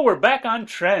from. Oh, we're back on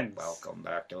trends. Welcome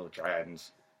back to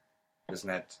Trends. Isn't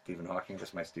that Stephen Hawking?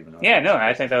 That's my Stephen Hawking. Yeah, no,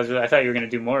 I think I thought you were going to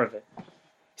do more of it.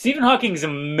 Stephen Hawking's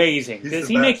amazing. He's Does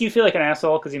the he make best. you feel like an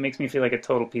asshole? Because he makes me feel like a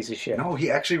total piece of shit. No,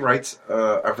 he actually writes.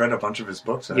 I've read a bunch of his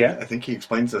books, and Yeah. I think he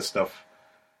explains this stuff.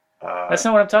 That's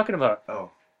not what I'm talking about.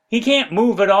 Oh, He can't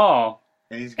move at all.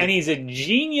 and And he's a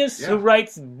genius Yeah. who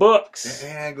writes books.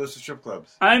 and goes to strip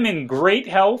clubs. I'm in great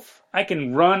health. I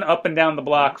can run up and down the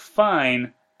block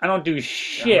fine. I don't do How many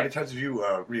shit. times have you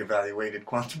reevaluated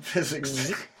quantum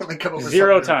physics? Like, come up with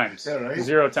 0 something- times. Yeah, right.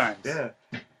 0 times. Yeah.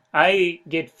 I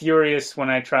get furious when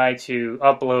I try to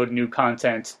upload new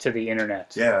content to the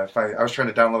internet. Yeah. I was trying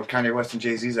to download Kanye West and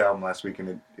Jay-Z's album last week,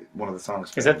 and one of the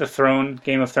songs. Is that the Throne,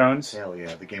 Game of Thrones? Hell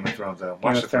yeah, the Game of Thrones album. Game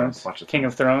Watch of the Thrones? Watch the King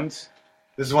of Thrones?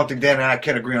 This is one thing Dan and I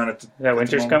can't agree on. It. Is that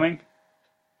Winter's Coming?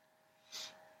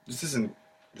 This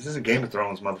isn't Game of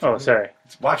Thrones, motherfucker. Oh, sorry.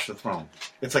 It's Watch the Throne.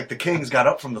 It's like the kings got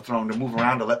up from the throne to move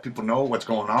around to let people know what's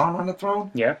going on the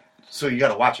throne. Yeah. So you got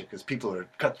to watch it because people are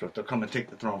cutthroat. They'll come and take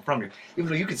the throne from you. Even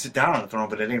though you can sit down on the throne,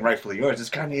 but it ain't rightfully yours. It's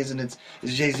Kanye's and it's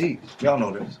Jay-Z. Y'all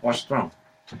know this. Watch the Throne.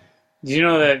 Did you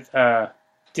know that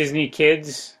Disney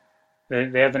Kids,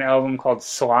 they have an album called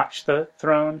Swatch the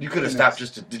Throne? You could have stopped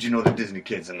just to, did you know the Disney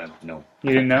Kids? And then, no.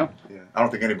 You didn't know? Yeah. I don't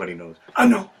think anybody knows. I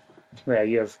know. Yeah,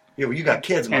 you have Yeah, well, you got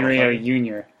kids, Henrietta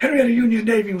motherfucker. Jr. Henrietta Union,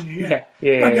 Dave Union, yeah.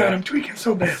 Yeah. My God, I'm tweaking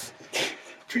so bad.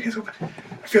 Tweaking so bad.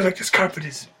 I feel like this carpet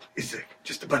is like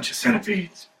just a bunch of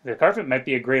centipedes. The carpet might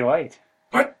be a gray light.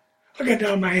 What? I got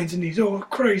down on my hands and knees. Oh,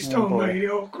 Christ. Oh, Oh, boy. my.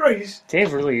 Oh, Christ.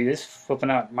 Dave really is flipping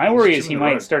out. My worry is he chewing the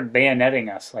might rug. start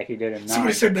bayoneting us like he did in Somebody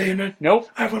 9. said bayonet. Nope.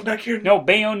 I have one back here. No,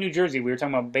 Bayonne, New Jersey. We were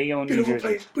talking about Bayonne, New Beautiful Jersey.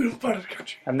 place. Beautiful part of the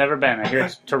country. I've never been. I hear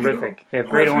it's terrific. Beautiful. They have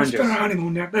great We oranges. spent our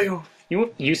honeymoon there, Bayonne.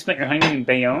 You spent your honeymoon in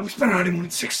Bayonne? We spent our honeymoon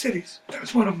in 6 cities. That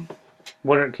was one of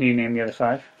them. Can you name the other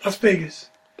 5? Las Vegas.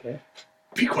 Okay.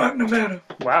 Pequot, Nevada.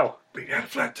 Wow. We had a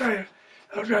flat tire.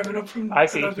 I was driving up from... I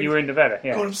see. You were in Nevada.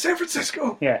 Yeah. Going to San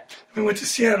Francisco. Yeah. We went to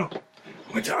Seattle.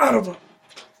 We went to Ottawa.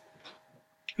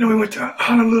 Then we went to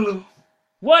Honolulu.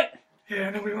 What? Yeah,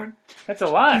 and then we went That's a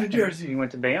lot. New Jersey. You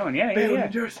went to Bayonne. Yeah, Bayonne, yeah.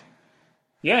 New Jersey.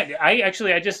 Yeah, I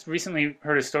just recently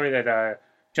heard a story that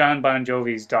John Bon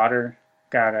Jovi's daughter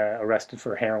got arrested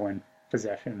for heroin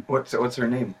possession. What's her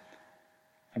name?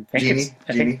 I think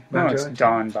Jeannie? no, Bon it's Jovi?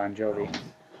 Dawn Bon Jovi.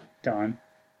 Dawn.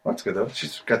 Well, that's good, though.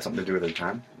 She's got something to do with her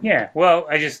time. Yeah, well,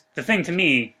 the thing to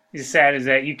me is sad is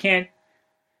that you can't,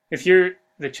 if you're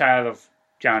the child of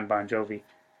John Bon Jovi,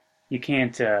 you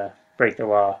can't break the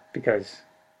law because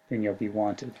then you'll be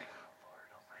wanted.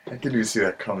 I can even see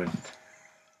that coming.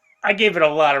 I gave it a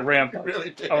lot of ramp up.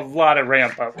 Really did. A lot of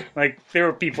ramp up. Like, there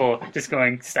were people just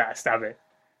going, stop it.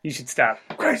 You should stop.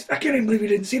 Christ, I can't even believe you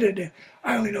didn't see that day.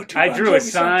 I only know 2 I Bon drew a Jovi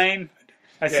songs. sign.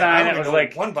 A I sign that only was know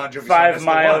like one Bon Jovi song. 5 That's the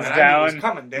miles one, and I knew it was down.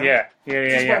 coming, damn.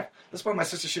 Yeah. That's why my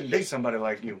sister shouldn't date somebody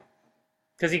like you.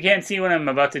 Because you can't see what I'm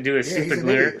about to do a Yeah, he's stupid an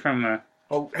lyric idiot. from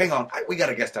Oh, hang on. We got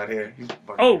a guest out here.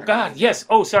 Oh, God, yes.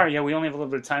 Oh, sorry. Yeah, we only have a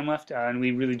little bit of time left, and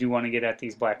we really do want to get at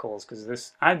these black holes, because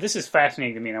this is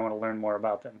fascinating to me, and I want to learn more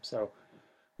about them. So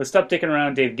let's stop dicking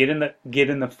around, Dave. Get in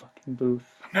the fucking booth.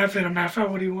 I'm half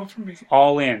out. What do you want from me?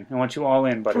 All in. I want you all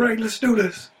in, buddy. All right, let's do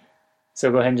this.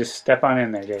 So go ahead and just step on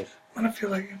in there, Dave. When I feel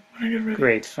like it. When I get ready.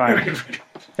 Great, fine.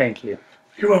 Thank you.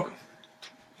 You're welcome.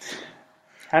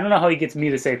 I don't know how he gets me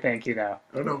to say thank you now.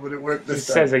 I don't know, but it worked this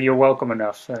He time. says that you're welcome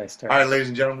enough that I start. All right, ladies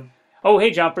and gentlemen. Oh, hey,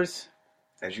 jumpers.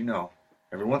 As you know,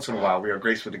 every once in a while we are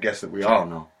graced with a guest that we all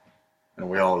know and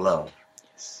we all love.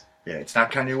 Yes. Yeah, it's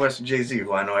not Kanye West and Jay-Z,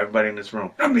 who I know everybody in this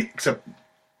room. Not me. Except,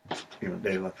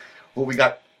 they love. Well, we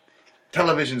got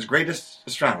television's greatest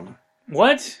astronomer.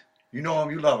 What? You know him,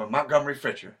 you love him, Montgomery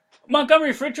Fritcher.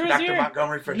 Montgomery Fritcher is Dr. here?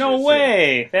 Montgomery Fritcher. No is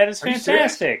way. That is Are you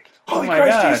serious? fantastic. Oh Holy my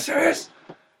Christ, God. are you serious?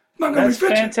 Montgomery That's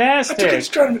Fritcher. fantastic. I took an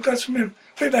astronomy class from him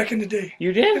way back in the day.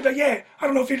 You did? Yeah, I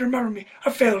don't know if he'd remember me.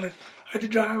 I failed it. I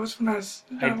did. I was when I was.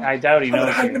 I doubt he I'm gonna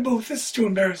knows hide in the you. booth. This is too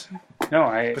embarrassing. No,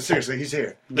 I... But seriously, he's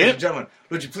here. Yep. Ladies and gentlemen,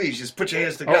 would you please just put your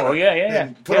hands together? Oh, yeah.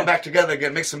 And put them back together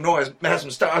again. Make some noise. Have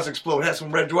some stars explode. Have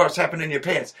some red dwarfs happen in your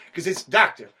pants. Because it's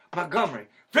Dr. Montgomery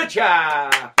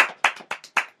Fritcher.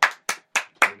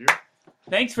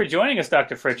 Thanks for joining us,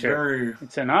 Dr. Fritcher.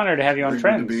 It's an honor to have you on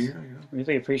very good Trends. to be here, yeah.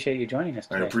 Really appreciate you joining us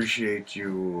I today. appreciate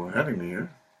you having me here.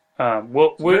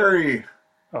 Well, It's very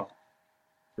Oh.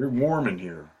 warm in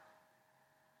here.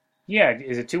 Yeah,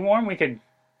 is it too warm?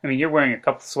 You're wearing a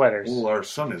couple sweaters. Well, our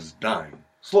sun is dying.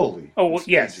 Slowly. Oh, well, in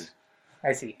yes. stages.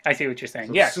 I see what you're saying.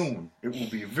 So Yes. soon it will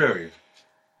be very,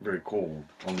 very cold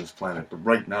on this planet. But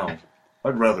right now,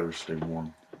 I'd rather stay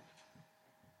warm.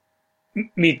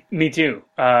 Me too.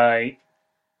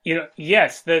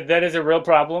 Yes, that is a real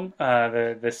problem.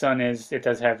 The sun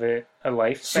does have a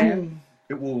lifespan.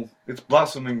 Soon it's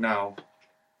blossoming now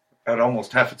at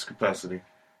almost half its capacity.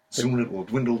 Soon it will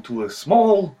dwindle to a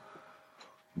small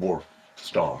dwarf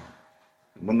star.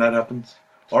 And when that happens,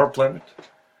 our planet,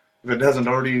 if it hasn't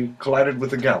already collided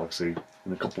with a galaxy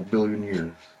in a couple billion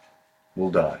years,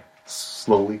 will die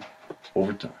slowly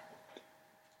over time.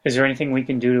 Is there anything we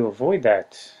can do to avoid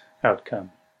that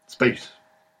outcome? Space.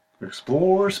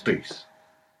 Explore space.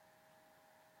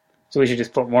 So we should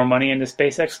just put more money into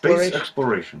space exploration? Space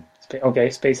exploration. Okay,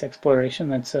 space exploration.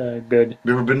 That's good.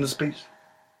 You ever been to space?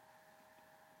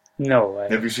 No.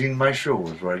 Have you seen my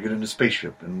shows where I get in a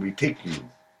spaceship and we take you?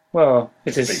 Well,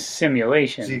 it's a Space.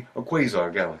 simulation. See, a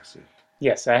quasar galaxy.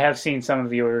 Yes, I have seen some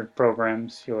of your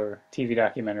programs, your TV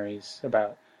documentaries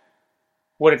about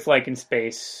what it's like in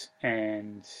space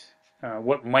and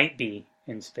what might be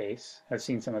in space. I've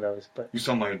seen some of those, but You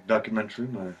saw my documentary,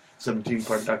 my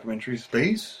 17-part documentary,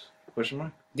 Space? Question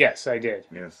mark? yes, I did.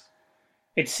 Yes.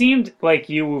 It seemed like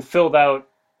you filled out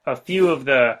a few of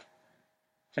the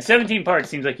 17 parts.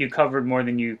 Seems like you covered more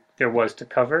than there was to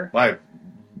cover. I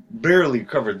barely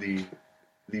covered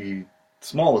the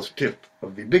smallest tip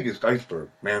of the biggest iceberg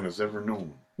man has ever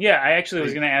known. Yeah, I actually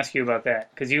was going to ask you about that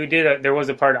because you did. There was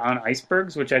a part on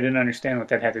icebergs, which I didn't understand what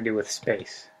that had to do with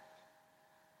space.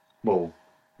 Well,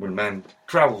 when man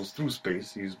travels through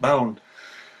space, he's bound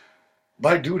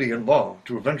by duty and law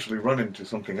to eventually run into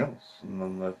something else. And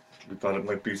then we thought it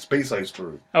might be space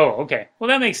iceberg. Oh, okay. Well,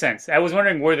 that makes sense. I was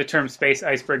wondering where the term space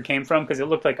iceberg came from because it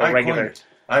looked like a regular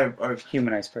I've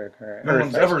human iceberg. Or no Earth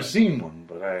one's ever iceberg. seen one,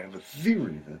 but I have a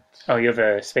theory that Oh, you have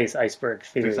a space iceberg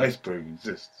theory. space iceberg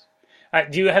exists.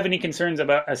 Do you have any concerns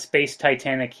about a space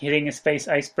Titanic hitting a space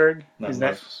iceberg? Not Is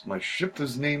unless that my ship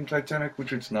is named Titanic,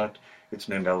 which it's not. It's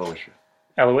named Aloysius.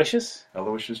 Aloysius?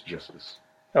 Aloysius Justice.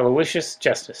 Aloysius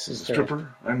Justice. This Is is a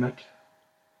stripper I met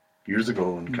years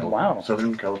ago in California, Wow.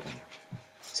 Southern California.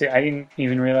 See, I didn't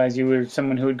even realize you were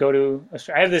someone who would go to.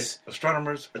 I have this.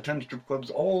 Astronomers attend strip clubs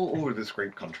all over this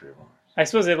great country of ours. I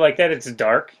suppose they like that. It's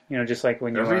dark, just like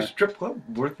when Every you're. strip club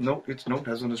worth its note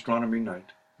has an astronomy night.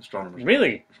 Astronomers.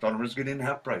 Really? Astronomers get in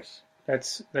half price.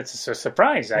 That's a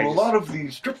surprise. Well, a lot of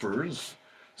the strippers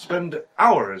spend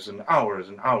hours and hours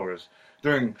and hours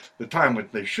during the time when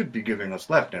they should be giving us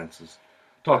lap dances,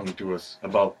 talking to us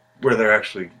about where they're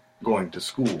actually going to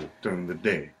school during the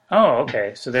day. Oh,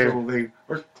 okay. So they're. So they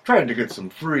are trying to get some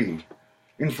free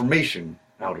information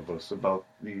out of us about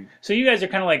the... So you guys are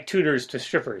kind of like tutors to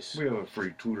strippers. We have a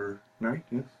free tutor night,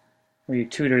 yes. Where you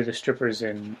tutor the strippers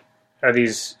in. Are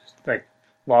these like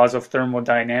laws of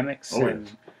thermodynamics Oh, and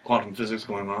yes. Quantum physics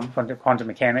going on. quantum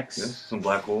mechanics? Yes, some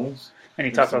black holes. And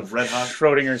you There's talk some about red hot-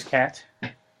 Schrodinger's cat.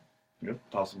 Yep,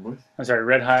 possibly. I'm sorry,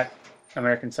 Red Hot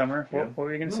American Summer. Yeah. What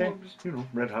were you going to say? No, just,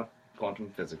 red hot quantum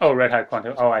physics. Oh, Red Hot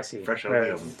Quantum. Oh, I see. Fresh out of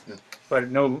the oven. Yeah.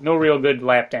 But no real good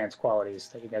lap dance qualities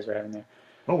that you guys are having there.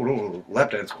 Oh, no,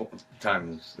 lap dance time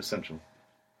is essential.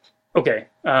 Okay.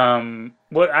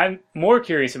 What I'm more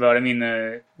curious about, I mean,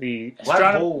 the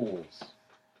Black holes.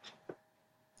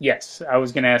 Yes, I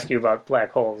was going to ask you about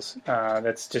black holes.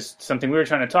 That's just something we were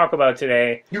trying to talk about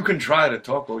today. You can try to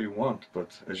talk all you want,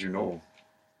 but as you know,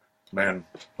 man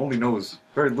only knows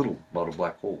very little about a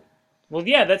black hole. Well,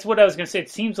 yeah, that's what I was going to say. It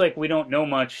seems like we don't know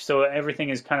much, so everything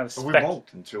is kind of But we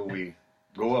won't until we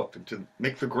go up and to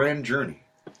make the grand journey.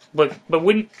 But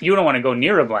you don't want to go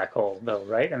near a black hole, though,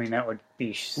 right? I mean, that would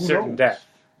be certain death.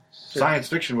 Science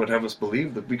fiction would have us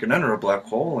believe that we can enter a black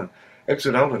hole and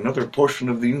exit out another portion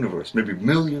of the universe, maybe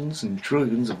millions and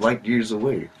trillions of light years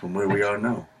away from where we are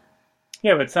now.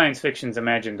 Yeah, but science fiction's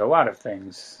imagined a lot of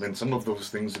things. And some of those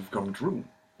things have come true.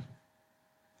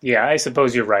 Yeah, I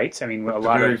suppose you're right. I mean, the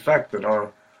very fact that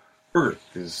our Earth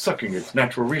is sucking its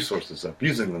natural resources up,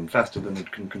 using them faster than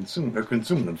it can consume, or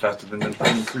consume them faster than it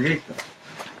can create them.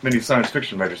 Many science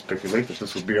fiction writers speculate that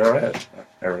this would be our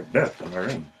death on our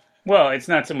end. Well, it's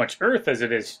not so much Earth as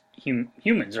it is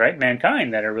humans, right?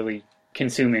 Mankind that are really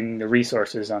consuming the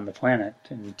resources on the planet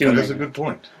and doing. That is a good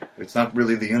point. It's not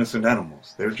really the innocent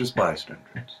animals; they're just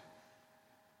bystanders.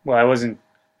 Well, I wasn't.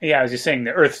 Yeah, I was just saying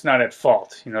the Earth's not at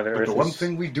fault. You know, but the one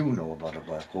thing we do know about a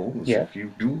black hole is if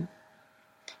you do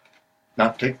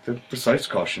not take the precise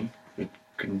caution, it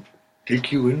can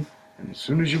take you in, and as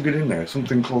soon as you get in there,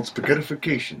 something called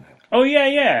spaghettification happens. Oh,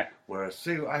 yeah. Where,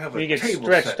 say, I have you a get table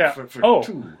stretched set out. for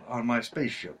two on my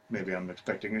spaceship. Maybe I'm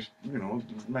expecting a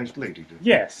nice lady to...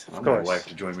 Yes, of course. My wife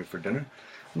to join me for dinner.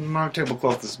 My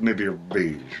tablecloth is maybe a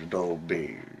dull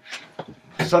beige.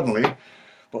 Suddenly...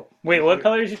 Wait, what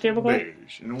color is your tablecloth?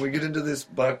 Beige. And we get into this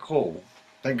black hole.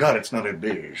 Thank God it's not a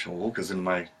beige hole, because in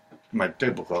my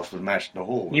tablecloth would match the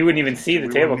hole. You wouldn't even see the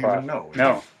tablecloth.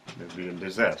 No. It'd be a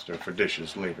disaster for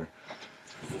dishes later.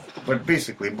 But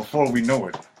basically, before we know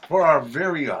it, before our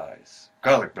very eyes,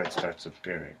 garlic bread starts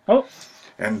appearing. Oh.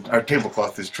 And our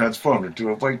tablecloth is transformed into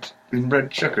a white and red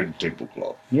checkered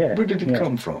tablecloth. Yeah. Where did it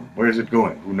come from? Where is it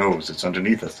going? Who knows? It's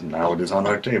underneath us, and now it is on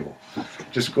our table.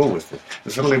 Just go with it.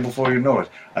 And suddenly, before you know it,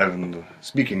 I'm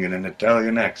speaking in an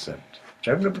Italian accent, which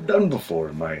I've never done before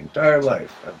in my entire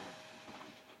life.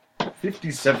 I'm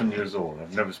 57 years old.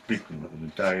 I've never spoken with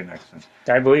an Italian accent.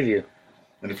 I believe you.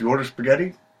 And if you order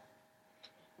spaghetti,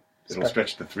 it'll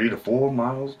stretch to 3 to 4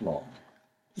 miles long.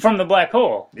 From the black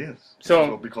hole? Yes. So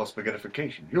it'll be called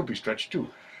spaghettification. You'll be stretched too.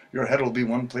 Your head will be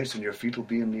one place and your feet will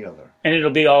be in the other. And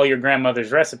it'll be all your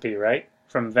grandmother's recipe, right?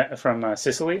 From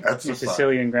Sicily? That's your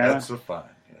Sicilian grandma? That's a fine.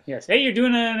 Yes. Hey, you're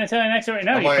doing an Italian accent right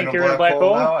now. Am you I think in you're in a black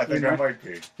hole? Now? I think I might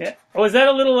be. Yeah. Oh, is that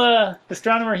a little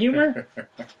astronomer humor?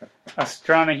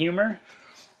 Astronomer humor?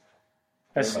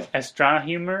 Astronomer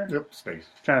humor? Yep, space.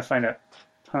 Trying to find a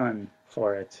pun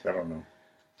for it. I don't know.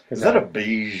 Is that a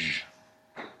beige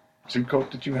suit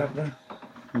coat that you have there?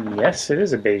 Yes, it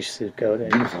is a beige suit coat.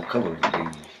 Beautiful color,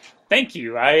 beige. Thank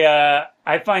you. I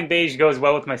find beige goes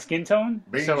well with my skin tone.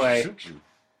 Beige so suits you.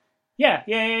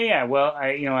 Yeah. Well,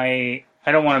 I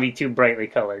don't want to be too brightly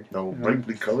colored. No,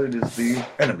 brightly colored is the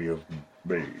enemy of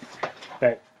beige.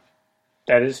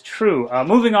 That is true.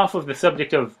 Moving off of the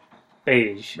subject of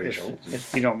beige,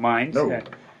 if you don't mind. No.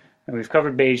 We've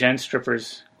covered beige and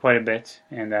strippers quite a bit,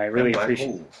 and I really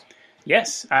appreciate it.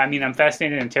 Yes, I mean, I'm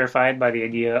fascinated and terrified by the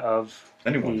idea of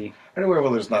anywhere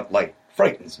where there's not light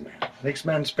frightens man. Makes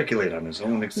man speculate on his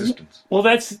own existence. Well,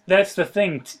 that's the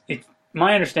thing.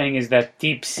 My understanding is that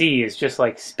deep sea is just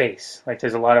like space. Like,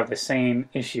 there's a lot of the same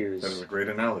issues. That is a great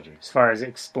analogy. As far as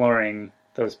exploring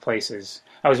those places.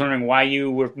 I was wondering why you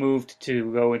were moved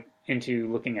to go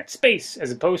into looking at space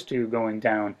as opposed to going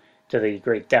down to the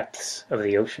great depths of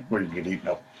the ocean. Where you get eaten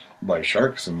up by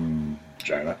sharks and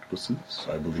giant octopuses,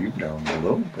 I believe, down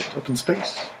below, but up in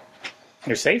space.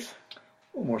 You're safe?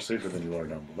 Well, more safer than you are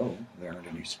down below. There aren't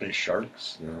any space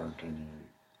sharks. There aren't any...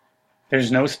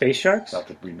 There's no space sharks? Not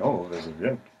that we know of as of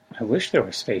yet. I wish there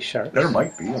were space sharks. There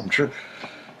might be. I'm sure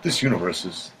this universe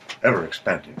is ever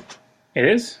expanding. It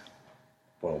is?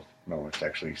 Well, no, it's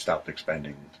actually stopped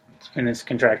expanding. And it's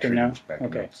contracting now?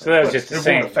 Okay. So that was just the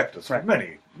same. It won't affect us for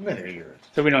many, many years.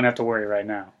 So we don't have to worry right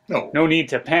now? No. No need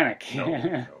to panic?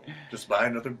 No. Just buy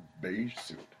another beige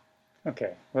suit.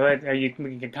 Okay. Well, we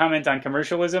can comment on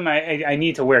commercialism. I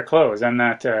need to wear clothes. I'm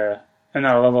not all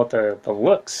about the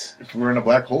looks. If we were in a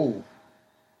black hole,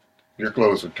 your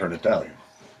clothes would turn Italian.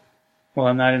 Well,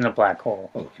 I'm not in a black hole.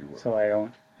 Well, if you were. So I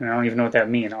don't even know what that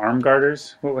means. Arm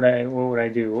garters? What would I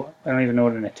do? I don't even know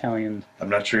what an Italian... I'm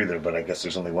not sure either, but I guess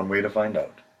there's only one way to find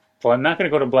out. Well, I'm not going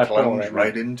to go to black hole Plunge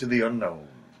right into the unknown.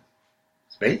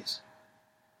 Space?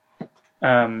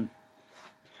 Well,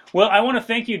 I want to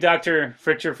thank you, Dr.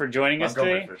 Fritcher, for joining us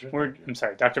today. I'm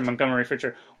sorry, Dr. Montgomery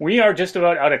Fritcher. We are just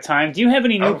about out of time. Do you have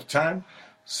any new... Out of time?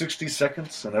 60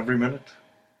 seconds in every minute,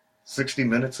 60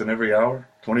 minutes in every hour,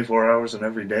 24 hours in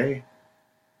every day.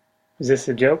 Is this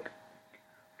a joke?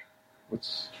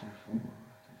 What's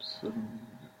 7,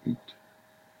 8,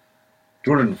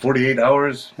 248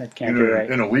 hours That can't be right.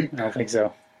 in a week? I don't think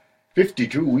so.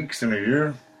 52 weeks in a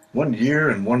year, 1 year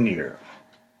and 1 year.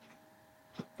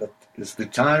 That is the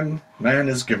time man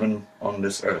is given on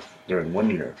this earth during 1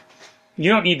 year. You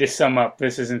don't need to sum up.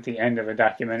 This isn't the end of a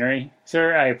documentary.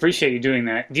 Sir, I appreciate you doing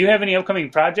that. Do you have any upcoming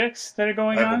projects that are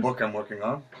going on? I have a book I'm working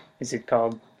on. Is it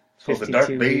called It's called The Dark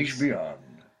Beige Weeks? Beyond.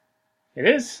 It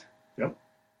is? Yep.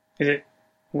 Is it?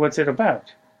 What's it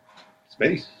about?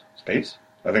 Space. Space?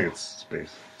 I think it's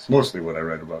space. It's mostly what I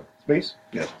read about. Space?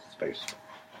 Yes, space.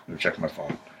 Let me check my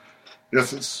phone.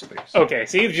 Yes, it's space. Okay,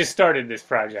 so you've just started this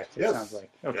project, it Yes. sounds like.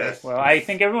 Okay, Yes. well, I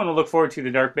think everyone will look forward to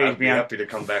The Dark Beige I'd be Beyond. happy to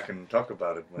come back and talk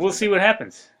about it. We'll see what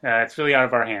happens. It's really out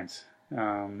of our hands. But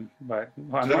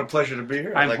well, It's been a pleasure to be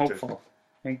here. I'm I'd like hopeful.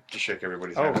 to shake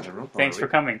everybody's Oh, hand in the room. thanks for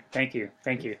coming. Thank you.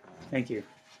 Thank you. Thank you.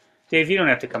 Dave, you don't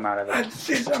have to come out of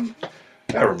it.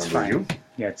 I remember fine. you.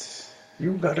 Yeah, it's...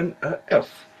 You got an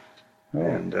F. Oh.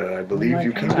 And I believe my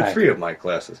you came to God. 3 of my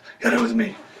classes. Yeah, that was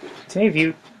me. Dave,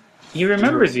 he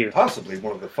remembers You're you. Possibly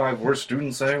one of the 5 worst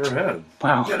students I ever had.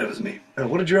 Wow. Yeah, that was me.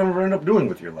 What did you ever end up doing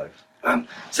with your life? I'm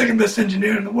second best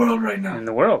engineer in the world right now. In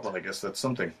the world. Well, I guess that's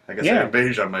something. I guess Yeah. I have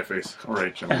beige on my face. All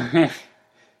right, Jimmy.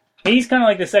 He's kind of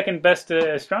like the second best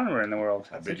astronomer in the world.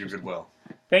 I bid you good well.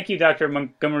 Thank you, Dr.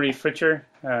 Montgomery Fritcher.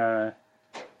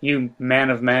 You man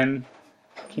of men,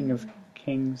 king of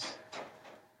kings.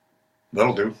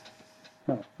 That'll do.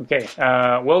 Oh, okay.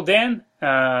 Well, Dan,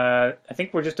 I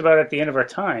think we're just about at the end of our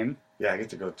time. Yeah, I get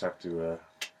to go talk to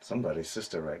somebody's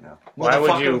sister right now. Why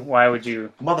would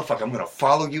you? Motherfucker, I'm going to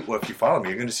follow you. Well, if you follow me,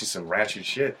 you're going to see some ratchet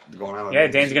shit going on. Yeah,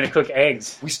 Dan's going to cook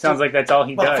eggs. We still- Sounds like that's all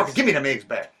he Motherfucker, does. give me them eggs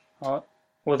back. Well,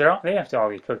 they have to all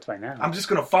be cooked by now. I'm just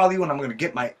going to follow you and I'm going to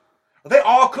get my... Are they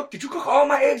all cooked? Did you cook all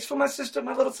my eggs for my sister,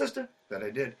 my little sister? That I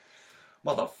did.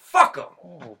 Motherfucker!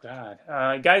 Oh, God.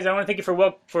 Guys, I want to thank you for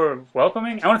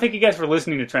welcoming. I want to thank you guys for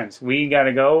listening to Trends. We got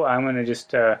to go. I'm going to just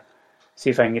see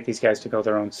if I can get these guys to go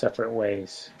their own separate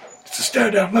ways. It's a stare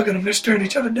down. Look at them. They're staring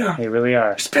each other down. They really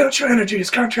are. Spiritual energy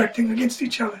is contracting against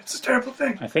each other. It's a terrible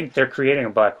thing. I think they're creating a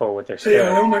black hole with their They spirit.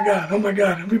 are. Oh my God. Oh my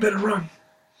God. We better run.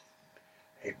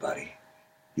 Hey, buddy.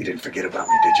 You didn't forget about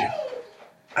me, did you?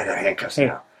 I got handcuffs Hey.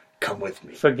 now. Come with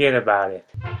me. Forget about it.